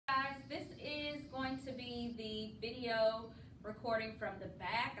see the video recording from the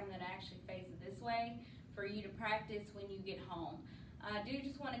back. I'm going to actually face it this way for you to practice when you get home. I do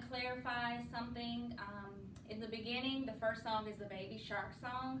just want to clarify something. In the beginning, the first song is the Baby Shark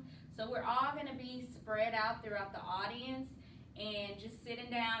song. So we're all going to be spread out throughout the audience and just sitting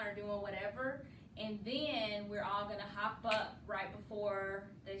down or doing whatever. And then we're all going to hop up right before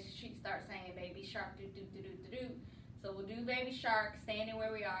she starts saying Baby Shark, do, do, do, do, do, do. So we'll do Baby Shark, standing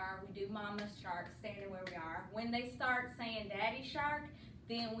where we are. We do Mama Shark, standing where we are. When they start saying Daddy Shark,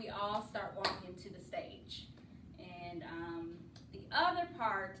 then we all start walking to the stage. And the other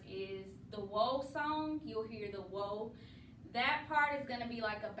part is the Whoa song. You'll hear the Whoa. That part is going to be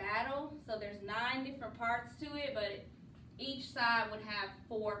like a battle. So there's 9 different parts to it, but each side would have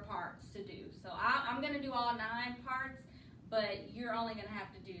 4 parts to do. So I'm going to do all 9 parts, but you're only going to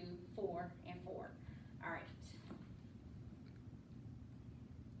have to do 4 and 4. All right.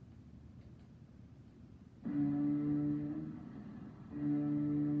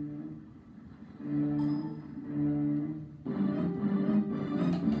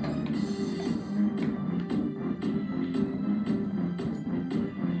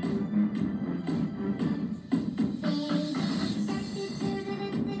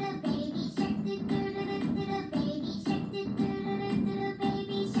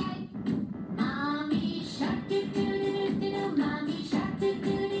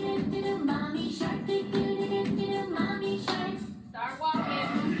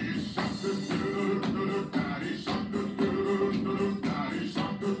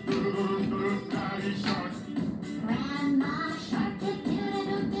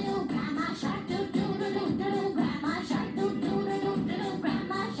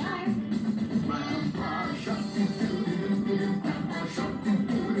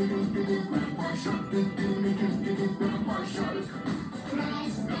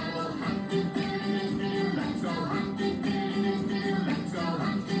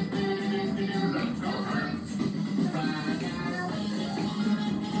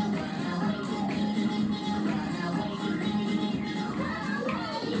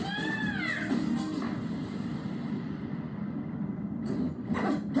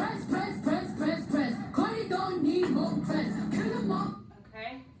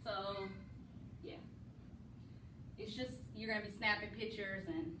 You're going to be snapping pictures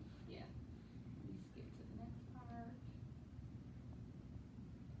and yeah. Let me skip to the next part.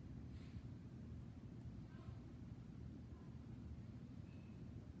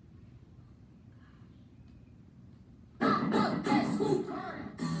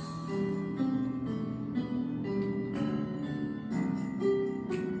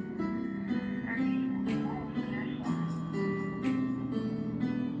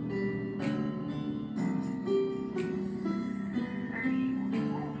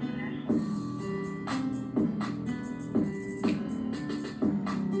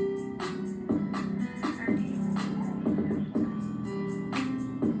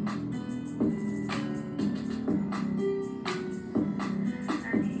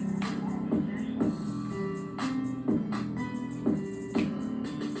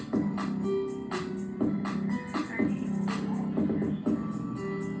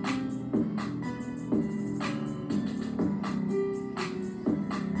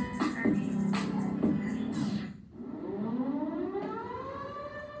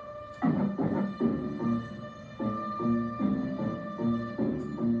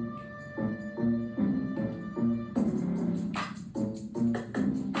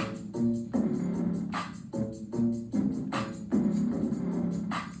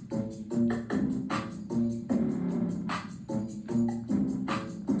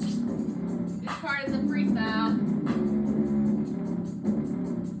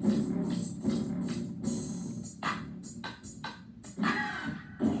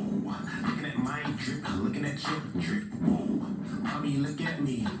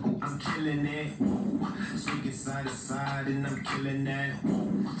 Side to side and I'm killing that.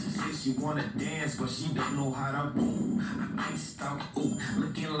 Whoa. Say she wanna dance, but she don't know how to. Whoa. I'm iced out, ooh,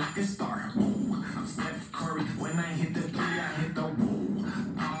 looking like a star. Whoa. I'm Steph Curry. When I hit the 3, I hit the whoa.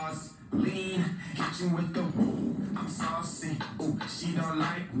 Pause, lean, hit you with the whoa. I'm saucy, ooh, she don't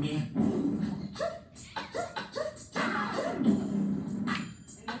like me. Whoa.